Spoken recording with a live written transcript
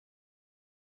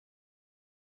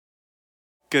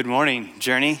Good morning,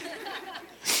 Journey.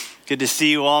 Good to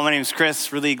see you all. My name's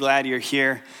Chris. Really glad you're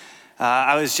here.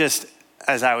 As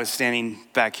I was standing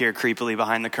back here creepily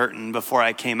behind the curtain before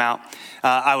I came out,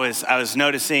 I was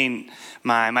noticing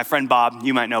my friend Bob.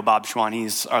 You might know Bob Schwan.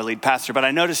 He's our lead pastor. But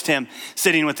I noticed him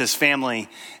sitting with his family,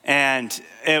 and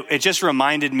it just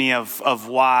reminded me of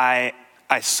why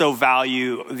I so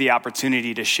value the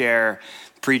opportunity to share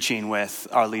preaching with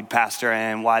our lead pastor,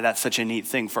 and why that's such a neat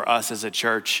thing for us as a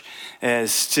church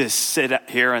is to sit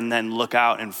here and then look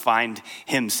out and find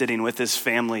him sitting with his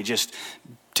family just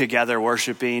together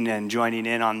worshiping and joining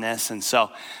in on this. And so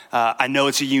I know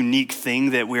it's a unique thing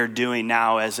that we're doing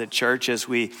now as a church as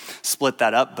we split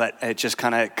that up, but it just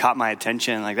kind of caught my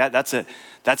attention. Like that's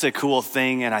a cool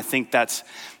thing, and I think that's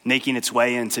making its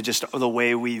way into just the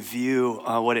way we view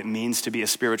what it means to be a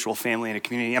spiritual family in a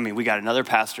community. I mean, we got another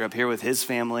pastor up here with his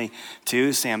family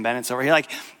too, Sam Bennett's over here. Like,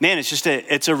 man,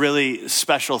 it's a really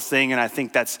special thing, and I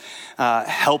think that's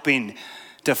helping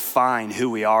define who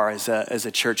we are as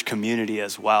a church community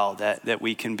as well, that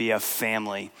we can be a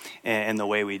family in the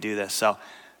way we do this. So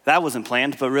that wasn't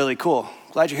planned, but really cool.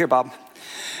 Glad you're here, Bob.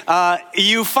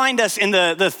 You find us in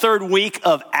the third week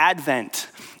of Advent.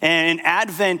 And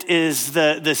Advent is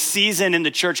the season in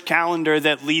the church calendar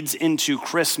that leads into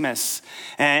Christmas.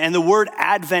 And the word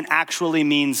Advent actually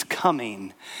means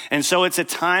coming. And so it's a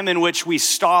time in which we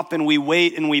stop and we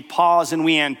wait and we pause and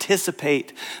we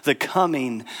anticipate the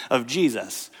coming of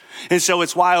Jesus. And so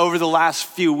it's why over the last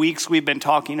few weeks we've been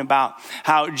talking about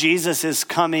how Jesus is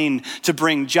coming to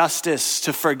bring justice,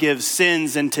 to forgive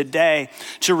sins, and today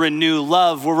to renew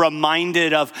love. We're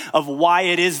reminded of why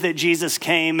it is that Jesus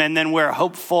came, and then we're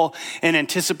hopeful and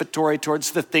anticipatory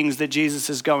towards the things that Jesus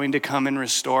is going to come and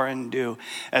restore and do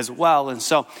as well. And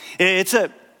so it's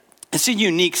a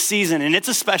unique season, and it's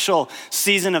a special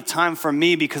season of time for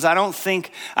me because I don't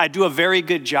think I do a very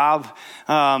good job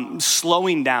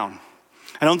slowing down.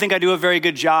 I don't think I do a very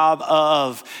good job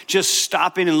of just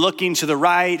stopping and looking to the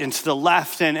right and to the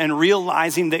left and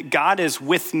realizing that God is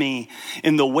with me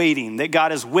in the waiting, that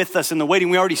God is with us in the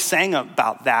waiting. We already sang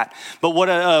about that, but what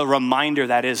a reminder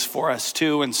that is for us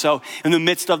too. And so in the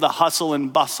midst of the hustle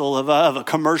and bustle of a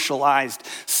commercialized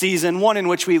season, one in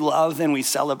which we love and we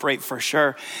celebrate for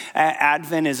sure,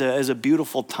 Advent is a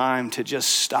beautiful time to just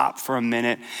stop for a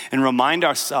minute and remind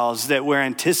ourselves that we're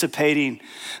anticipating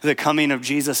the coming of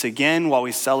Jesus again while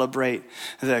we celebrate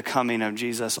the coming of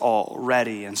Jesus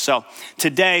already. And so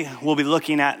today we'll be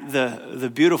looking at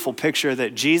the beautiful picture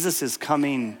that Jesus is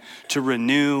coming to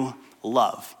renew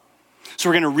love. So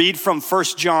we're going to read from 1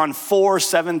 John 4,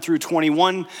 7 through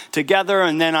 21 together,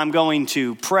 and then I'm going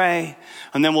to pray,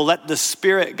 and then we'll let the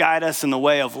Spirit guide us in the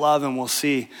way of love, and we'll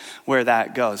see where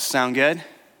that goes. Sound good?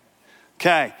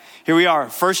 Okay, here we are.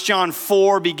 1 John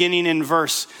 4, beginning in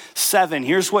verse 7.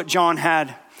 Here's what John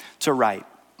had to write.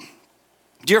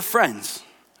 Dear friends,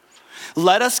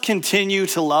 let us continue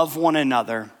to love one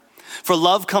another, for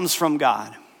love comes from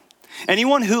God.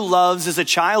 Anyone who loves is a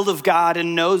child of God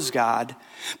and knows God,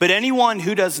 but anyone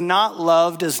who does not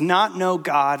love does not know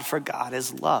God, for God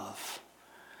is love.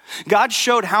 God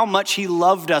showed how much he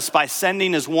loved us by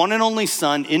sending his one and only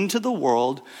Son into the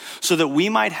world so that we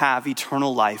might have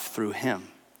eternal life through him.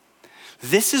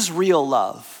 This is real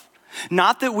love.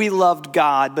 Not that we loved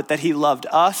God, but that he loved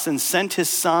us and sent his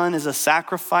Son as a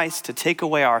sacrifice to take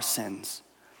away our sins.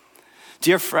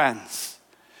 Dear friends,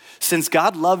 since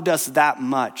God loved us that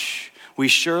much, we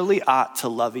surely ought to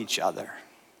love each other.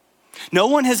 No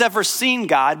one has ever seen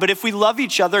God, but if we love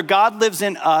each other, God lives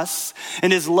in us,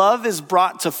 and his love is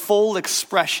brought to full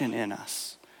expression in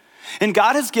us. And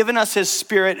God has given us his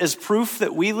Spirit as proof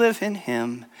that we live in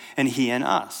him and he in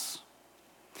us.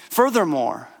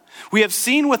 Furthermore, we have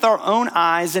seen with our own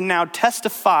eyes and now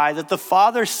testify that the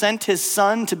Father sent his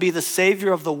Son to be the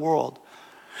Savior of the world.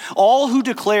 All who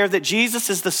declare that Jesus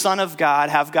is the Son of God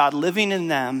have God living in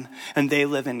them, and they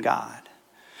live in God.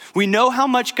 We know how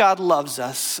much God loves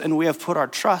us, and we have put our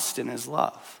trust in his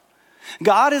love.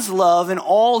 God is love, and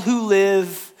all who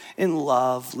live in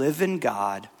love live in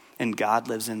God, and God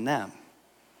lives in them.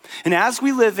 And as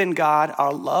we live in God,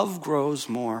 our love grows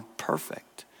more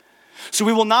perfect. So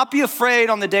we will not be afraid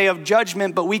on the day of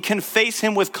judgment, but we can face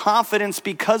him with confidence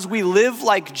because we live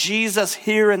like Jesus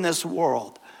here in this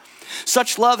world.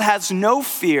 Such love has no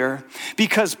fear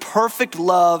because perfect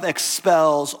love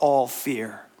expels all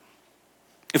fear.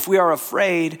 If we are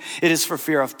afraid, it is for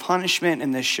fear of punishment,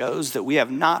 and this shows that we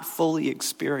have not fully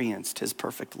experienced his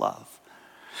perfect love.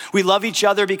 We love each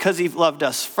other because he loved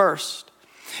us first.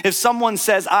 If someone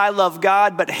says, I love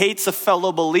God, but hates a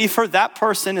fellow believer, that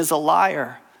person is a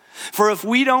liar. For if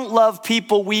we don't love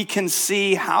people we can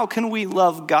see, how can we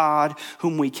love God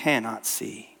whom we cannot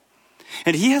see?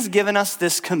 And he has given us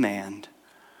this command: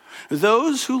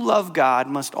 those who love God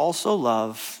must also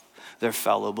love their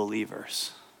fellow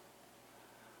believers.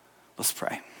 Let's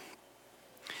pray.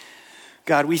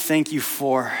 God, we thank you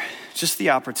for just the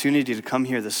opportunity to come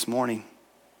here this morning,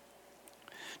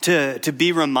 to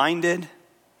be reminded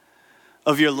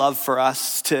of your love for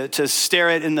us, to stare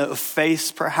it in the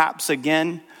face perhaps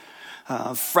again,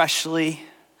 freshly,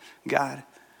 God.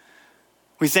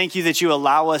 We thank you that you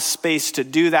allow us space to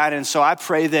do that. And so I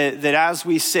pray that as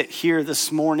we sit here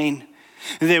this morning,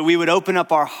 that we would open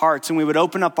up our hearts and we would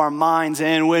open up our minds,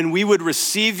 and when we would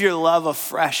receive your love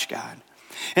afresh, God.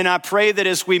 And I pray that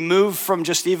as we move from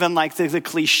just even like the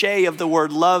cliche of the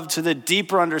word love to the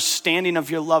deeper understanding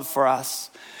of your love for us,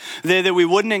 that we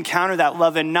wouldn't encounter that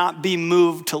love and not be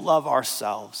moved to love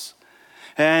ourselves.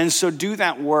 And so do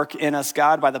that work in us,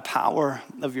 God, by the power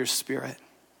of your Spirit.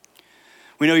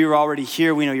 We know you're already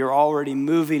here. We know you're already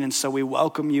moving. And so we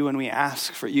welcome you and we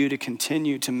ask for you to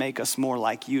continue to make us more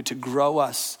like you, to grow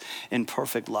us in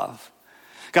perfect love.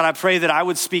 God, I pray that I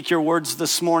would speak your words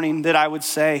this morning, that I would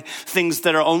say things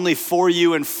that are only for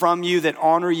you and from you, that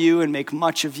honor you and make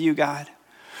much of you, God.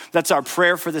 That's our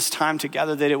prayer for this time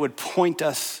together, that it would point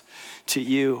us to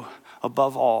you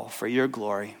above all for your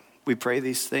glory. We pray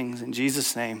these things in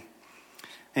Jesus' name.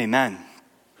 Amen.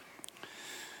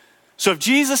 So if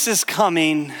Jesus is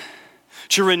coming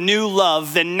to renew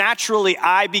love, then naturally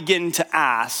I begin to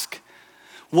ask,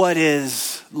 what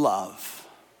is love?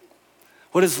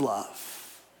 What is love?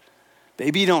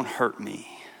 Baby, don't hurt me.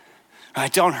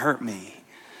 Right? Don't hurt me.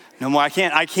 No more. I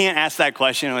can't ask that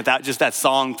question without just that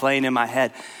song playing in my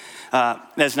head. That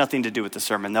has nothing to do with the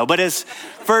sermon though. But as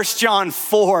 1 John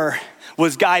 4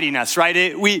 was guiding us,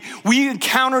 right? We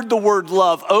encountered the word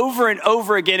love over and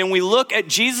over again, and we look at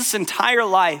Jesus' entire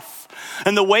life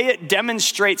and the way it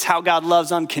demonstrates how God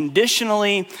loves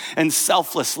unconditionally and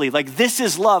selflessly. Like, this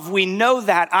is love. We know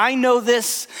that. I know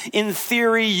this in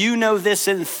theory. You know this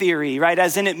in theory, right?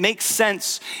 As in, it makes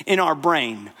sense in our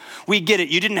brain. We get it.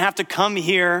 You didn't have to come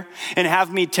here and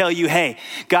have me tell you, hey,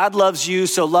 God loves you,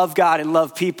 so love God and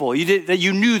love people.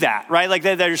 You knew that, right? Like,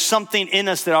 there's something in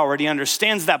us that already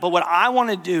understands that. But what I want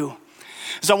to do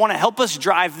is I want to help us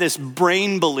drive this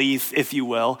brain belief, if you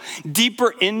will,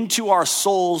 deeper into our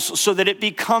souls so that it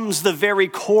becomes the very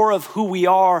core of who we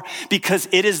are, because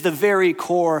it is the very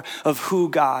core of who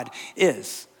God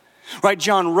is. Right?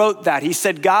 John wrote that. He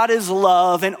said, God is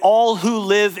love, and all who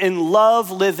live in love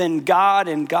live in God,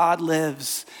 and God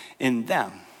lives in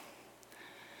them.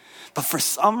 But for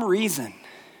some reason,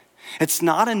 it's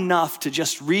not enough to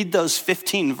just read those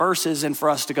 15 verses and for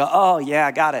us to go, oh yeah,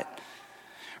 I got it.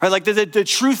 Right, like the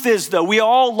truth is, though, we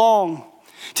all long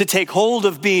to take hold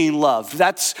of being loved.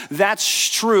 That's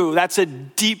true. That's a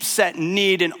deep set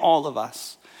need in all of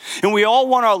us. And we all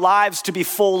want our lives to be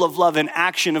full of love and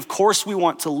action. Of course, we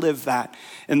want to live that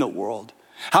in the world.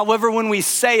 However, when we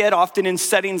say it, often in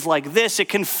settings like this, it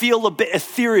can feel a bit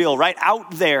ethereal, right? Out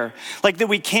there, like that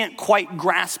we can't quite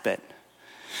grasp it.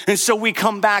 And so we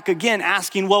come back again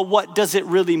asking, well, what does it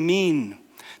really mean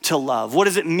to love? What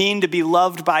does it mean to be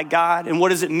loved by God? And what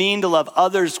does it mean to love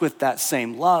others with that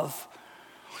same love?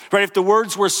 Right? If the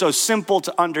words were so simple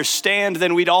to understand,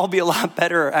 then we'd all be a lot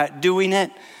better at doing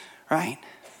it, right?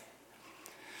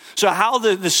 So how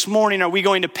this morning are we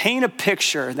going to paint a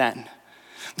picture then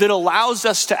that allows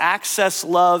us to access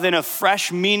love in a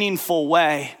fresh, meaningful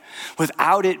way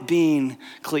without it being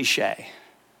cliche?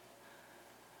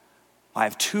 I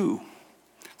have two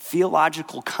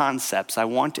theological concepts I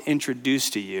want to introduce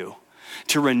to you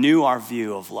to renew our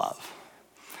view of love.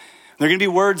 They're going to be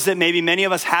words that maybe many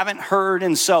of us haven't heard.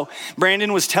 And so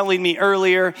Brandon was telling me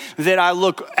earlier that I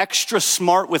look extra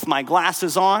smart with my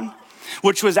glasses on,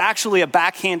 which was actually a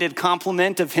backhanded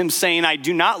compliment of him saying I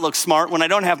do not look smart when I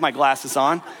don't have my glasses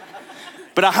on.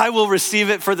 But I will receive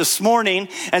it for this morning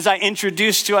as I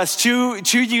introduce to us two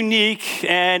unique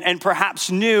and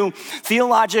perhaps new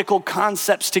theological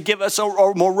concepts to give us a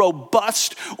more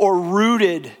robust or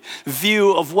rooted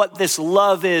view of what this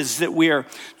love is that we're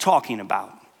talking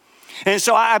about. And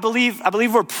so I believe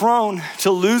we're prone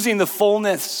to losing the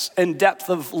fullness and depth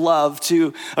of love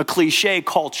to a cliche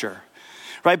culture,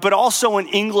 right? But also an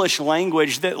English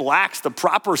language that lacks the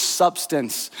proper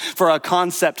substance for a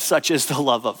concept such as the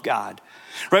love of God.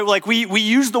 Right? Like we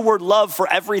use the word love for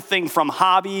everything from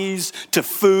hobbies to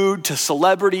food to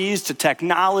celebrities to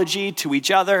technology to each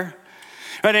other.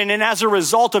 Right? And as a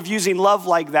result of using love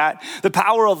like that, the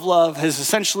power of love has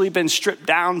essentially been stripped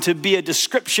down to be a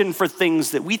description for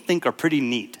things that we think are pretty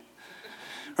neat.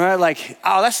 Right? Like,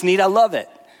 oh, that's neat. I love it.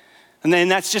 And then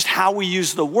that's just how we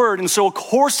use the word. And so, of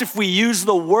course, if we use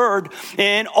the word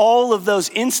in all of those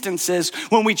instances,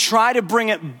 when we try to bring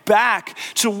it back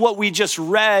to what we just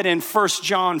read in 1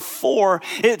 John 4,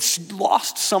 it's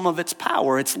lost some of its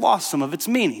power. It's lost some of its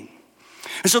meaning.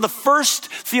 And so the first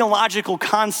theological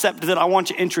concept that I want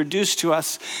to introduce to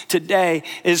us today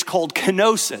is called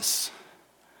kenosis.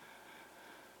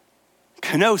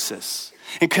 Kenosis.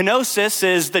 And kenosis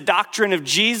is the doctrine of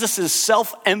Jesus'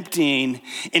 self-emptying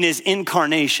in his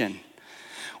incarnation,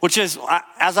 which is,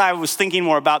 as I was thinking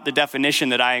more about the definition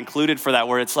that I included for that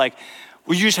word, it's like,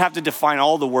 we just have to define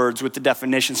all the words with the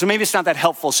definition. So maybe it's not that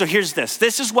helpful. So here's this.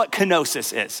 This is what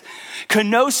kenosis is.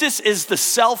 Kenosis is the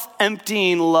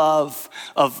self-emptying love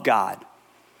of God.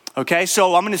 Okay,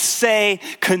 so I'm going to say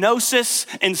kenosis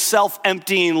and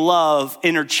self-emptying love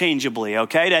interchangeably,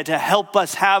 okay, to help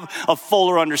us have a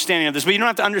fuller understanding of this. But you don't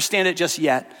have to understand it just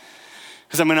yet,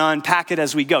 because I'm going to unpack it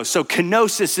as we go. So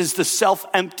kenosis is the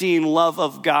self-emptying love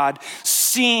of God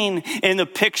seen in the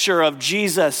picture of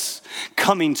Jesus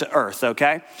coming to earth,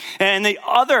 okay? And the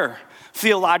other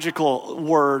theological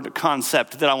word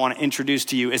concept that I want to introduce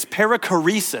to you is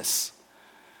perichoresis.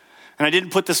 And I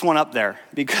didn't put this one up there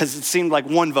because it seemed like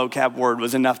one vocab word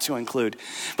was enough to include.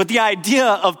 But the idea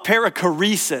of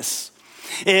perichoresis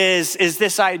is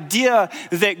this idea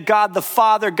that God the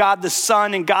Father, God the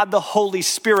Son, and God the Holy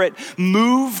Spirit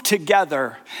move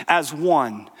together as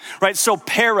one, right? So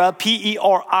para,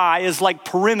 P-E-R-I, is like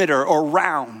perimeter or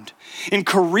round. And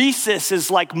choresis is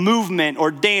like movement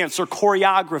or dance or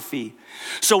choreography.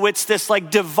 So it's this like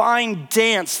divine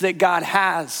dance that God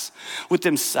has with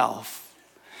himself.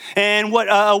 And what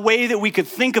a way that we could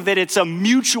think of it, it's a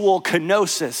mutual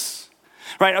kenosis,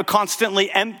 right? A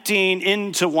constantly emptying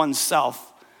into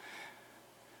oneself.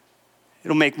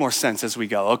 It'll make more sense as we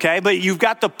go, okay? But you've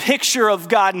got the picture of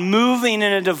God moving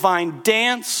in a divine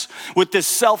dance with this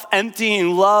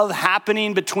self-emptying love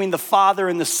happening between the Father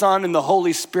and the Son and the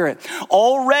Holy Spirit.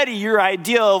 Already your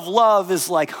idea of love is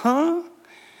like, huh?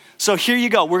 So here you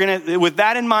go. With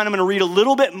that in mind, I'm gonna read a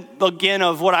little bit again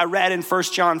of what I read in 1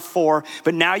 John 4,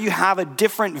 but now you have a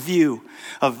different view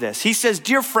of this. He says,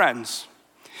 "Dear friends,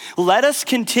 let us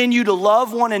continue to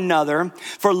love one another,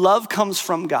 for love comes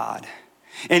from God.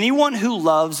 Anyone who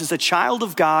loves is a child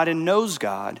of God and knows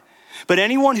God, but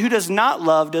anyone who does not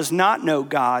love does not know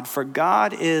God, for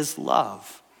God is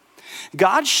love.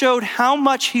 God showed how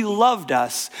much he loved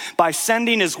us by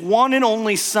sending his one and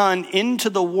only Son into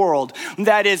the world,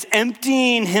 that is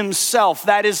emptying himself.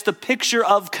 That is the picture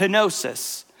of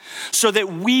kenosis, so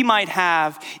that we might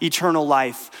have eternal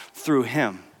life through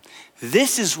him.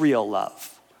 This is real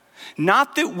love.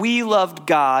 Not that we loved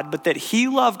God, but that he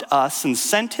loved us and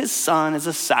sent his Son as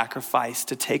a sacrifice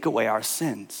to take away our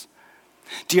sins.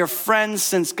 Dear friends,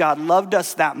 since God loved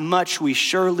us that much, we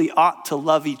surely ought to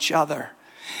love each other.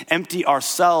 Empty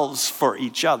ourselves for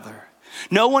each other.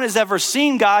 No one has ever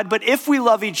seen God, but if we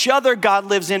love each other, God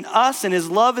lives in us and his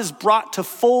love is brought to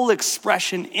full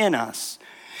expression in us.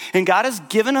 And God has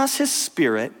given us his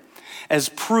Spirit as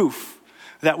proof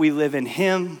that we live in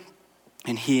him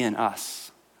and he in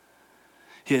us.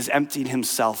 He has emptied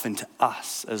himself into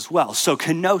us as well. So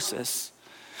kenosis,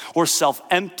 or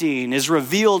self-emptying, is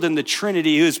revealed in the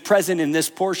Trinity, who is present in this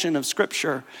portion of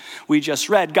Scripture we just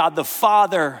read. God the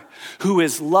Father, who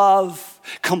is love,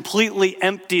 completely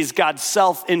empties God's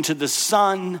self into the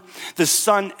Son. The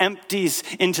Son empties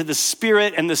into the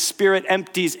Spirit, and the Spirit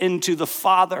empties into the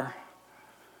Father.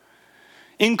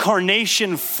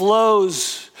 Incarnation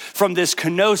flows from this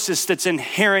kenosis that's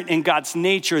inherent in God's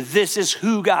nature. This is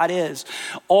who God is,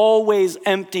 always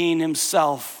emptying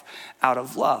himself out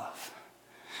of love.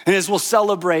 And as we'll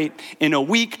celebrate in a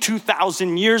week,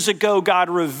 2,000 years ago, God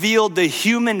revealed the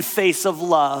human face of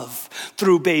love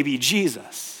through baby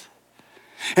Jesus.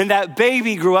 And that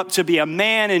baby grew up to be a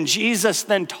man, and Jesus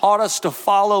then taught us to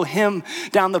follow him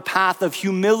down the path of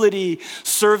humility,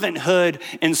 servanthood,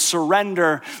 and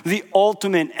surrender, the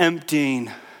ultimate emptying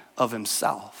of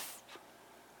himself.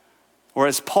 Or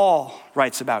as Paul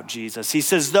writes about Jesus, he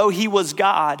says, though he was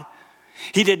God,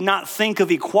 he did not think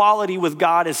of equality with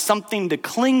God as something to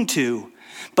cling to,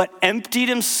 but emptied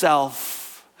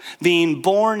himself, being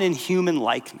born in human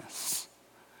likeness.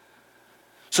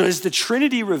 So as the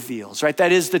Trinity reveals, right,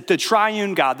 that is the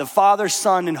triune God, the Father,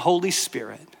 Son, and Holy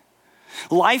Spirit,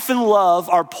 life and love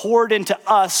are poured into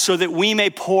us so that we may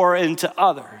pour into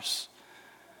others.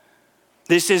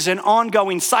 This is an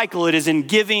ongoing cycle. It is in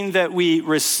giving that we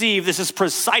receive. This is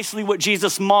precisely what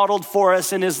Jesus modeled for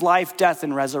us in his life, death,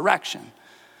 and resurrection.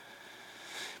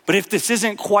 But if this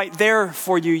isn't quite there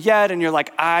for you yet, and you're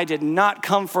like, I did not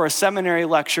come for a seminary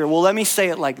lecture, well, let me say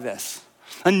it like this.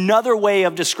 Another way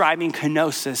of describing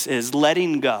kenosis is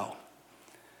letting go.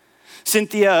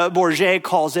 Cynthia Bourget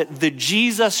calls it the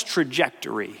Jesus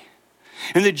trajectory.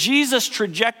 And the Jesus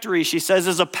trajectory, she says,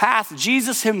 is a path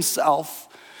Jesus himself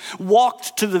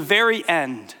walked to the very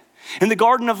end. In the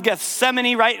Garden of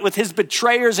Gethsemane, right, with his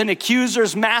betrayers and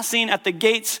accusers massing at the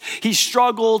gates, he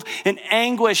struggled and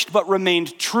anguished, but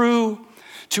remained true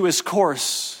to his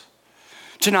course.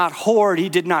 To not hoard, he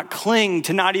did not cling,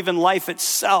 to not even life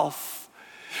itself.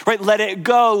 Right, let it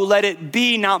go, let it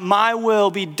be, not my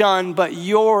will be done, but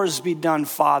yours be done,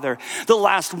 Father. The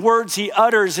last words he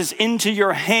utters is, into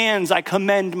your hands I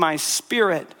commend my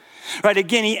spirit. Right,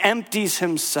 again, he empties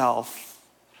himself.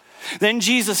 Then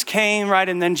Jesus came, right,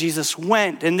 and then Jesus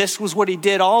went. And this was what he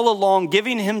did all along,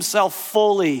 giving himself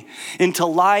fully into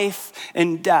life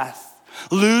and death,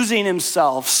 losing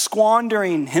himself,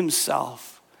 squandering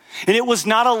himself. And it was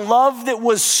not a love that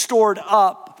was stored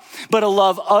up, but a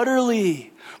love utterly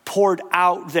poured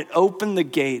out that opened the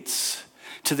gates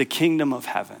to the kingdom of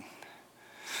heaven.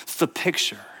 It's the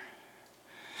picture.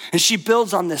 And she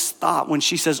builds on this thought when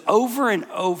she says over and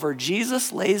over,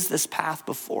 Jesus lays this path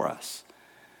before us.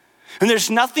 And there's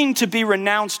nothing to be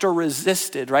renounced or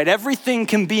resisted, right? Everything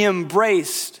can be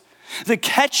embraced. The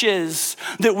catch is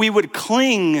that we would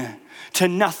cling to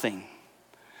nothing,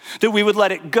 that we would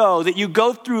let it go, that you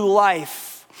go through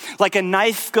life like a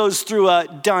knife goes through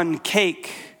a done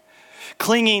cake,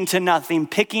 clinging to nothing,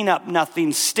 picking up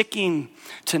nothing, sticking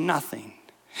to nothing.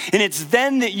 And it's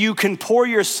then that you can pour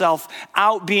yourself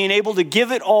out, being able to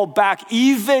give it all back,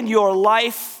 even your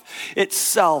life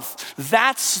itself.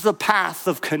 That's the path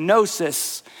of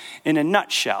kenosis in a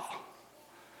nutshell.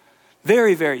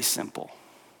 Very, very simple.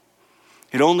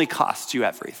 It only costs you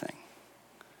everything.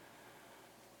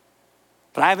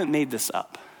 But I haven't made this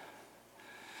up.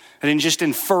 I didn't just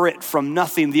infer it from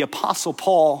nothing. The Apostle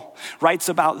Paul writes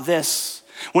about this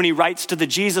when he writes to the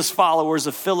Jesus followers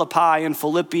of Philippi in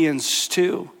Philippians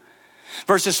 2.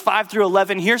 Verses 5 through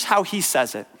 11, here's how he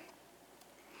says it.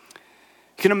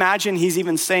 You can imagine he's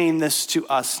even saying this to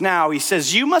us now. He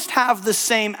says, you must have the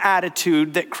same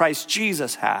attitude that Christ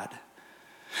Jesus had.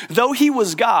 Though he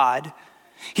was God,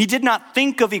 he did not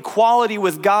think of equality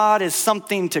with God as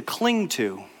something to cling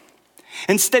to.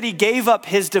 Instead, he gave up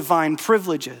his divine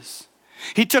privileges.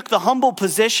 He took the humble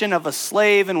position of a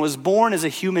slave and was born as a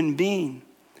human being.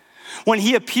 When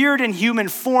he appeared in human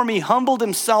form, he humbled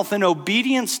himself in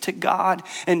obedience to God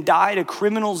and died a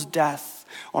criminal's death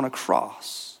on a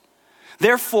cross.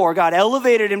 Therefore, God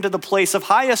elevated him to the place of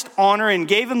highest honor and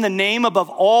gave him the name above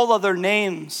all other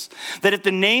names, that at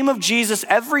the name of Jesus,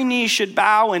 every knee should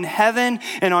bow in heaven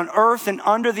and on earth and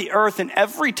under the earth, and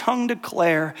every tongue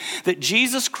declare that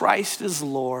Jesus Christ is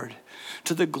Lord,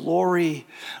 to the glory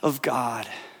of God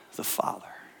the Father.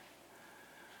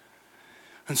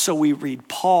 And so we read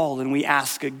Paul and we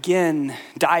ask again,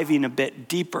 diving a bit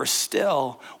deeper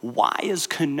still, why is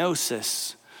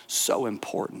kenosis so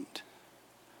important?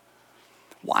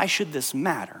 Why should this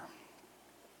matter?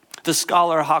 The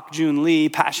scholar Hak Jun Lee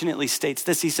passionately states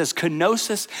this. He says,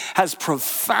 kenosis has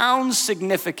profound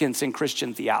significance in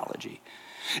Christian theology.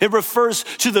 It refers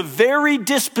to the very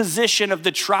disposition of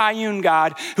the triune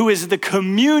God, who is the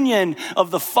communion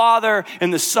of the Father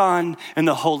and the Son and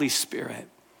the Holy Spirit.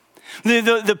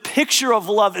 The picture of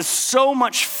love is so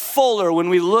much fuller when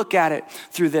we look at it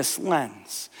through this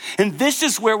lens. And this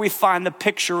is where we find the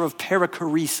picture of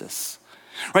perichoresis.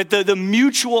 Right, the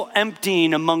mutual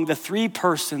emptying among the three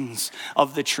persons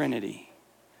of the Trinity.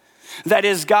 That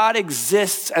is, God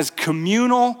exists as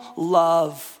communal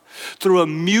love through a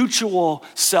mutual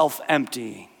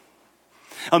self-emptying,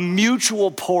 a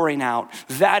mutual pouring out.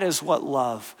 That is what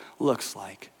love looks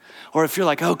like. Or if you're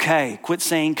like, okay, quit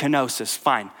saying kenosis,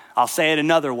 fine, I'll say it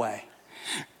another way.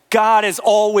 God is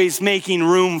always making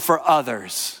room for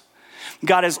others.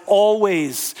 God is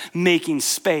always making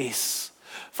space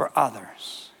for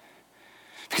others.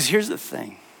 Because here's the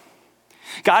thing.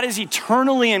 God is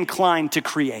eternally inclined to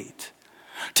create,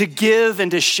 to give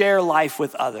and to share life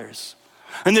with others.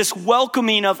 And this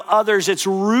welcoming of others, it's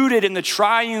rooted in the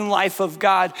triune life of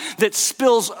God that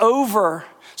spills over,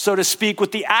 so to speak,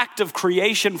 with the act of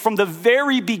creation from the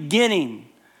very beginning.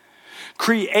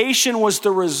 Creation was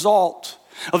the result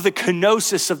of the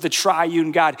kenosis of the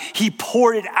triune God. He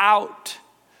poured it out.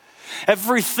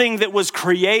 Everything that was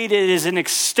created is an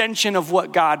extension of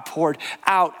what God poured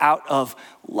out of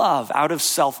love, out of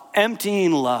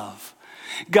self-emptying love.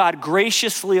 God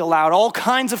graciously allowed all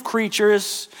kinds of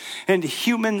creatures, and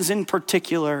humans in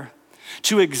particular,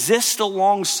 to exist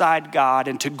alongside God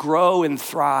and to grow and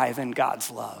thrive in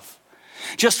God's love.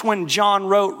 Just when John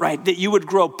wrote, right, that you would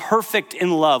grow perfect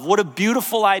in love. What a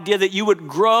beautiful idea that you would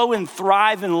grow and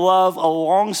thrive in love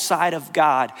alongside of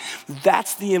God.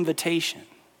 That's the invitation.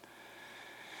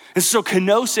 And so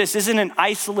kenosis isn't an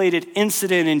isolated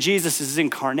incident in Jesus'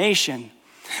 incarnation,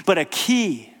 but a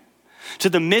key to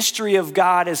the mystery of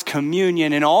God as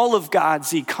communion and all of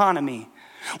God's economy.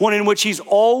 One in which he's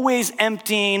always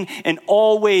emptying and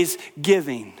always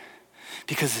giving,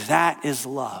 because that is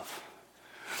love.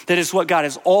 That is what God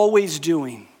is always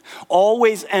doing,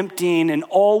 always emptying and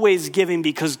always giving,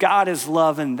 because God is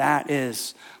love and that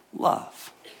is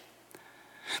love.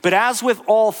 But as with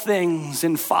all things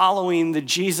in following the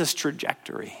Jesus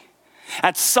trajectory,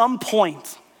 at some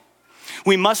point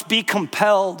we must be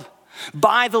compelled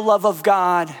by the love of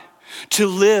God to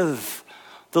live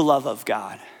the love of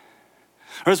God.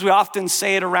 Or as we often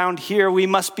say it around here, we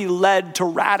must be led to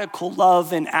radical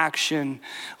love in action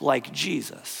like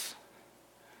Jesus.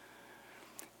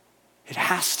 It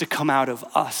has to come out of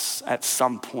us at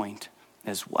some point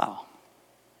as well.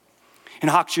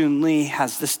 And Hak Jun Lee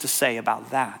has this to say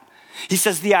about that. He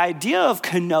says the idea of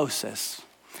kenosis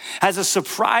has a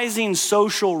surprising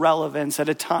social relevance at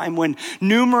a time when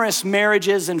numerous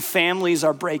marriages and families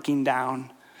are breaking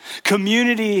down.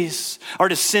 Communities are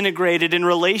disintegrated and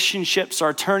relationships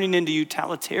are turning into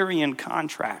utilitarian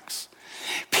contracts.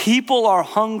 People are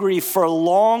hungry for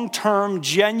long-term,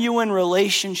 genuine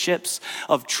relationships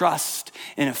of trust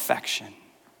and affection.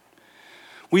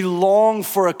 We long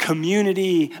for a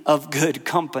community of good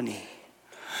company.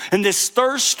 And this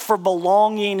thirst for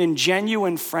belonging and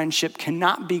genuine friendship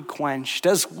cannot be quenched,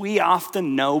 as we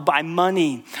often know, by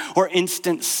money or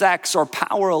instant sex or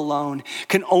power alone.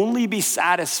 Can only be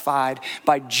satisfied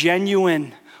by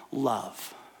genuine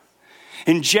love.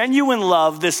 And genuine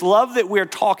love, this love that we're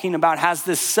talking about, has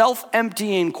this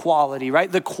self-emptying quality,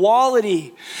 right? The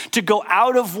quality to go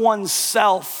out of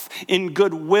oneself in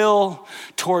goodwill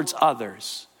towards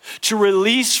others. To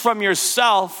release from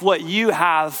yourself what you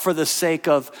have for the sake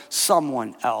of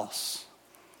someone else.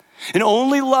 And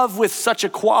only love with such a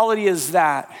quality as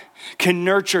that can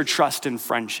nurture trust and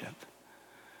friendship.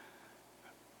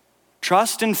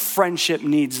 Trust and friendship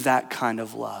needs that kind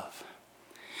of love.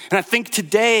 And I think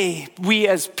today we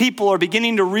as people are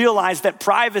beginning to realize that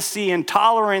privacy and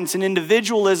tolerance and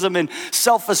individualism and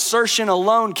self-assertion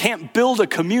alone can't build a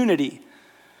community.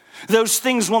 Those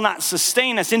things will not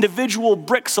sustain us. Individual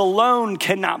bricks alone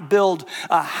cannot build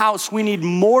a house. We need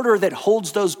mortar that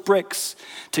holds those bricks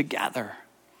together.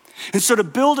 And so to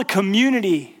build a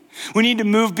community, we need to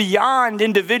move beyond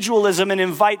individualism and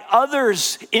invite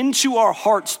others into our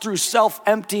hearts through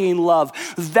self-emptying love.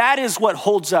 That is what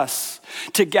holds us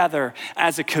together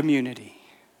as a community.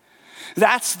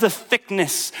 That's the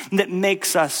thickness that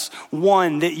makes us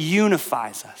one, that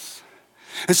unifies us.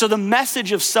 And so the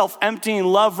message of self-emptying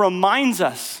love reminds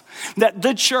us that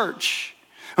the church,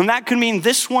 and that could mean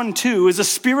this one too, is a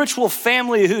spiritual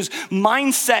family whose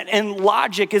mindset and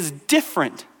logic is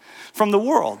different from the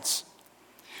world's.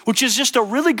 Which is just a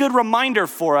really good reminder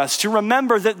for us to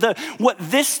remember that what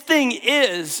this thing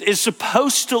is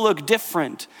supposed to look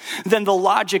different than the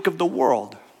logic of the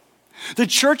world. The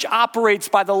church operates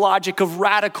by the logic of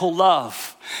radical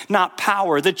love, not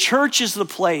power. The church is the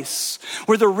place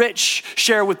where the rich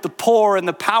share with the poor and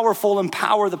the powerful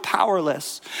empower the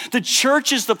powerless. The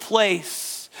church is the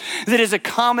place that is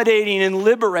accommodating and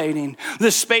liberating,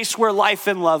 the space where life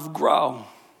and love grow.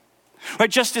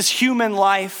 Right? Just as human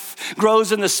life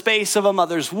grows in the space of a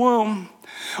mother's womb,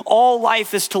 all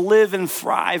life is to live and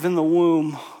thrive in the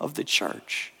womb of the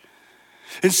church.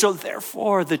 And so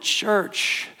therefore, the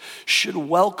church should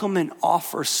welcome and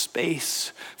offer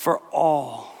space for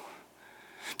all.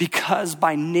 Because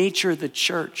by nature, the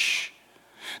church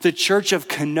of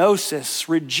kenosis,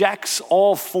 rejects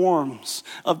all forms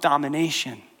of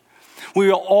domination. We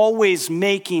are always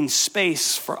making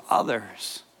space for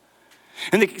others.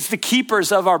 And the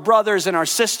keepers of our brothers and our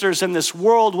sisters in this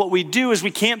world, what we do is we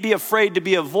can't be afraid to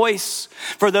be a voice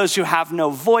for those who have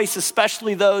no voice,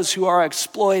 especially those who are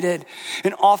exploited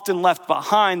and often left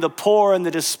behind, the poor and the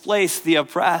displaced, the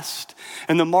oppressed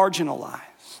and the marginalized.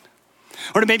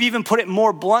 Or to maybe even put it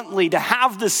more bluntly, to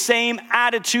have the same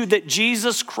attitude that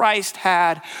Jesus Christ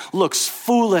had looks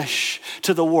foolish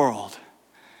to the world.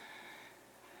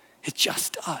 It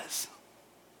just does.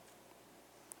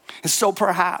 And so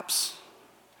perhaps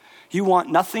you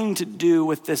want nothing to do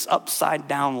with this upside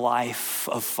down life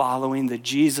of following the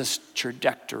Jesus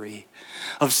trajectory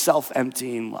of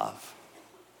self-emptying love.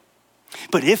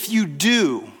 But if you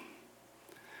do,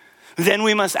 then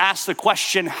we must ask the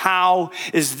question, how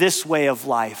is this way of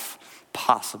life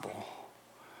possible?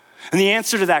 And the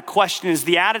answer to that question is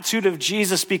the attitude of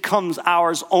Jesus becomes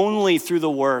ours only through the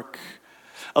work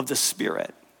of the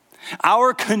Spirit.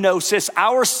 Our kenosis,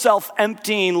 our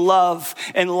self-emptying love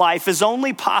and life is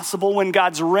only possible when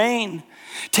God's reign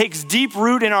takes deep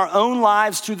root in our own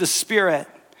lives through the Spirit.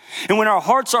 And when our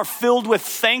hearts are filled with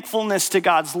thankfulness to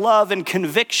God's love and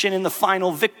conviction in the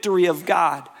final victory of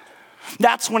God,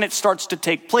 that's when it starts to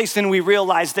take place. And we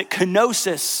realize that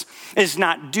kenosis is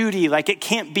not duty, like it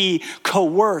can't be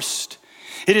coerced.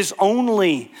 It is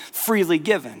only freely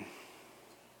given.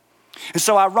 And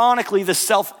so ironically, the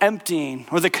self-emptying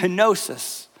or the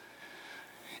kenosis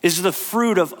is the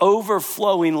fruit of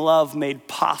overflowing love made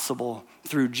possible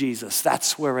through Jesus.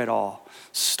 That's where it all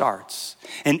starts.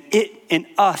 And it in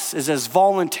us is as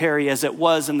voluntary as it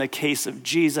was in the case of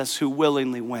Jesus, who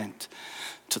willingly went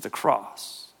to the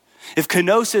cross. If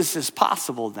kenosis is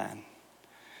possible, then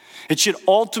it should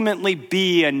ultimately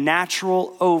be a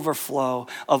natural overflow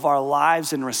of our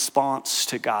lives in response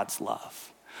to God's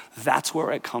love. That's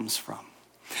where it comes from.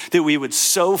 That we would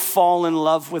so fall in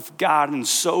love with God and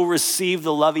so receive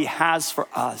the love he has for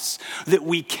us that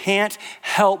we can't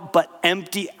help but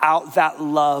empty out that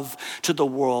love to the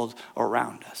world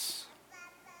around us.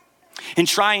 In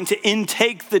trying to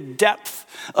intake the depth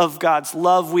of God's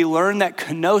love, we learn that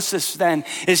kenosis then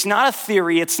is not a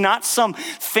theory, it's not some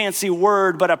fancy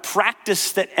word, but a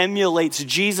practice that emulates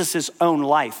Jesus' own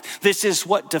life. This is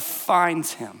what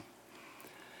defines him.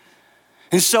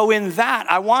 And so in that,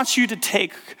 I want you to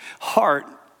take heart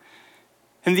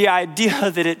in the idea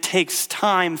that it takes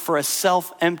time for a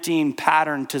self-emptying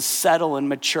pattern to settle and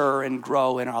mature and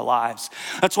grow in our lives.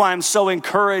 That's why I'm so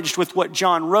encouraged with what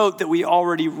John wrote that we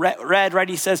already read, right?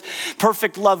 He says,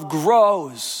 perfect love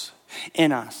grows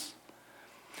in us.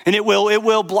 And it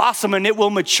will blossom and it will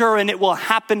mature and it will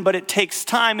happen, but it takes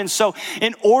time. And so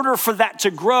in order for that to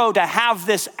grow, to have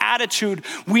this attitude,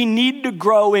 we need to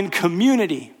grow in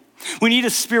community. We need a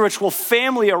spiritual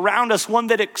family around us, one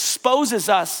that exposes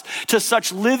us to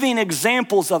such living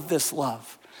examples of this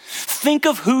love. Think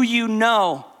of who you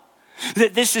know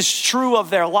that this is true of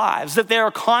their lives, that they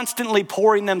are constantly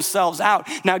pouring themselves out.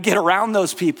 Now get around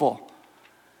those people.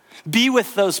 Be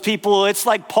with those people. It's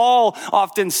like Paul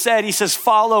often said, he says,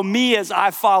 follow me as I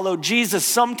follow Jesus.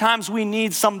 Sometimes we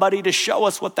need somebody to show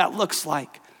us what that looks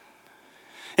like.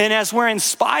 And as we're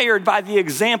inspired by the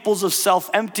examples of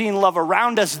self-emptying love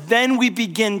around us, then we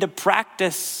begin to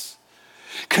practice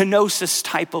kenosis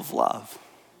type of love.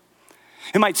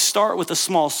 It might start with a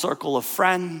small circle of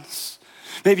friends,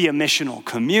 maybe a missional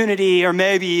community, or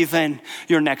maybe even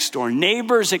your next door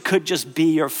neighbors. It could just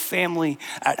be your family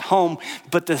at home.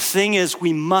 But the thing is,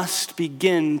 we must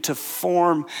begin to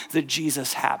form the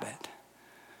Jesus habit.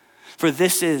 For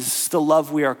this is the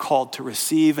love we are called to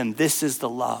receive, and this is the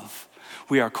love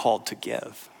we are called to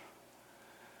give.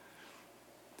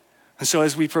 And so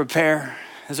as we prepare,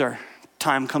 as our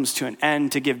time comes to an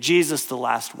end, to give Jesus the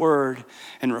last word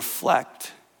and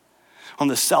reflect on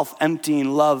the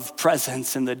self-emptying love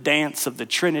presence and the dance of the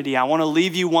Trinity, I want to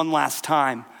leave you one last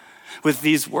time with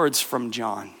these words from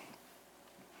John.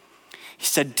 He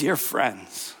said, "Dear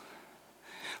friends,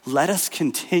 let us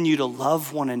continue to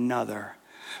love one another,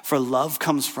 for love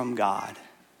comes from God.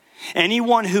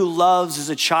 Anyone who loves is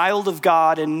a child of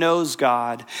God and knows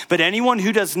God. But anyone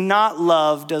who does not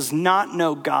love does not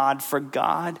know God, for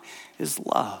God is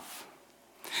love.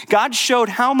 God showed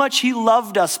how much he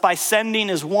loved us by sending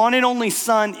his one and only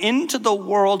Son into the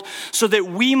world so that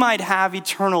we might have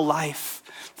eternal life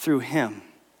through him.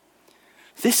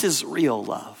 This is real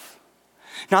love.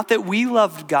 Not that we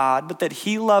loved God, but that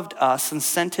he loved us and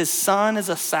sent his Son as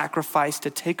a sacrifice to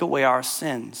take away our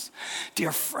sins.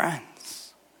 Dear friends,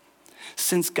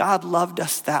 since God loved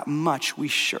us that much, we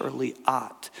surely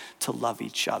ought to love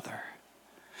each other.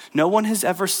 No one has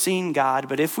ever seen God,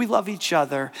 but if we love each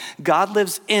other, God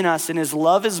lives in us and his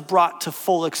love is brought to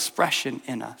full expression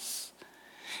in us.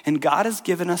 And God has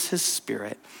given us his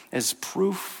Spirit as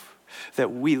proof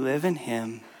that we live in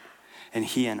him and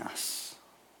he in us."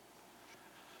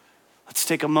 Let's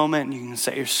take a moment and you can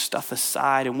set your stuff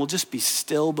aside and we'll just be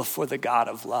still before the God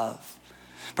of love.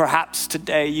 Perhaps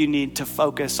today you need to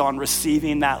focus on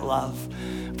receiving that love.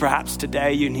 Perhaps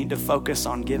today you need to focus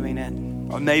on giving it.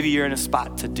 Or maybe you're in a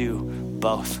spot to do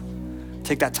both.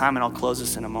 Take that time and I'll close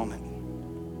this in a moment.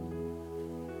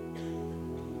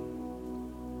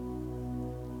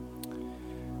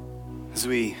 As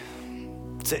we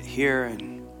sit here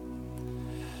and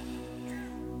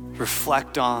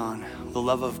reflect on the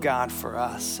love of God for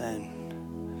us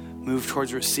and move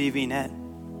towards receiving it,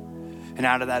 and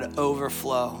out of that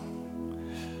overflow,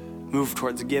 move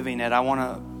towards giving it, I want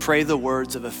to pray the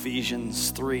words of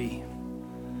Ephesians 3.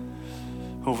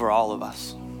 over all of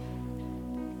us.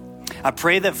 I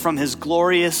pray that from his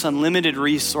glorious, unlimited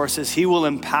resources, he will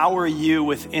empower you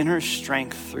with inner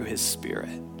strength through his Spirit.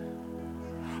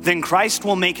 Then Christ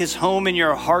will make his home in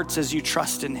your hearts as you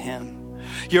trust in him.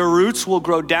 Your roots will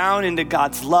grow down into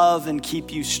God's love and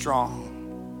keep you strong.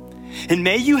 And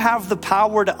may you have the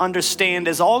power to understand,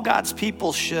 as all God's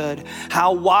people should,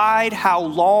 how wide, how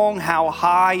long, how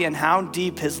high, and how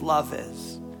deep his love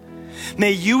is.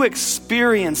 May you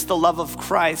experience the love of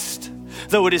Christ,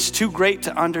 though it is too great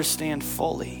to understand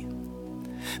fully.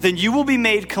 Then you will be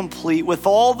made complete with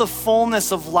all the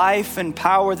fullness of life and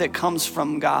power that comes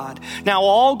from God. Now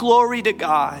all glory to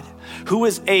God, who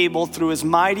is able through his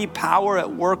mighty power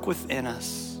at work within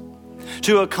us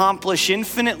to accomplish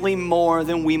infinitely more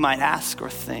than we might ask or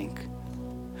think.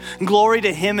 Glory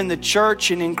to him in the church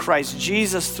and in Christ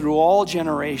Jesus through all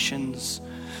generations,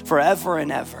 forever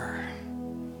and ever.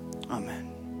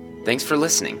 Amen. Thanks for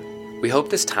listening. We hope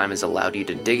this time has allowed you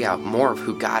to dig out more of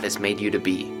who God has made you to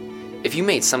be. If you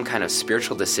made some kind of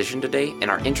spiritual decision today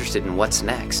and are interested in what's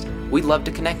next, we'd love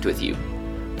to connect with you.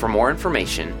 For more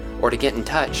information or to get in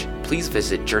touch, please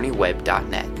visit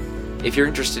journeyweb.net. If you're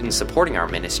interested in supporting our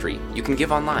ministry, you can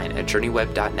give online at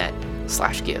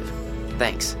journeyweb.net/give.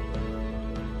 Thanks.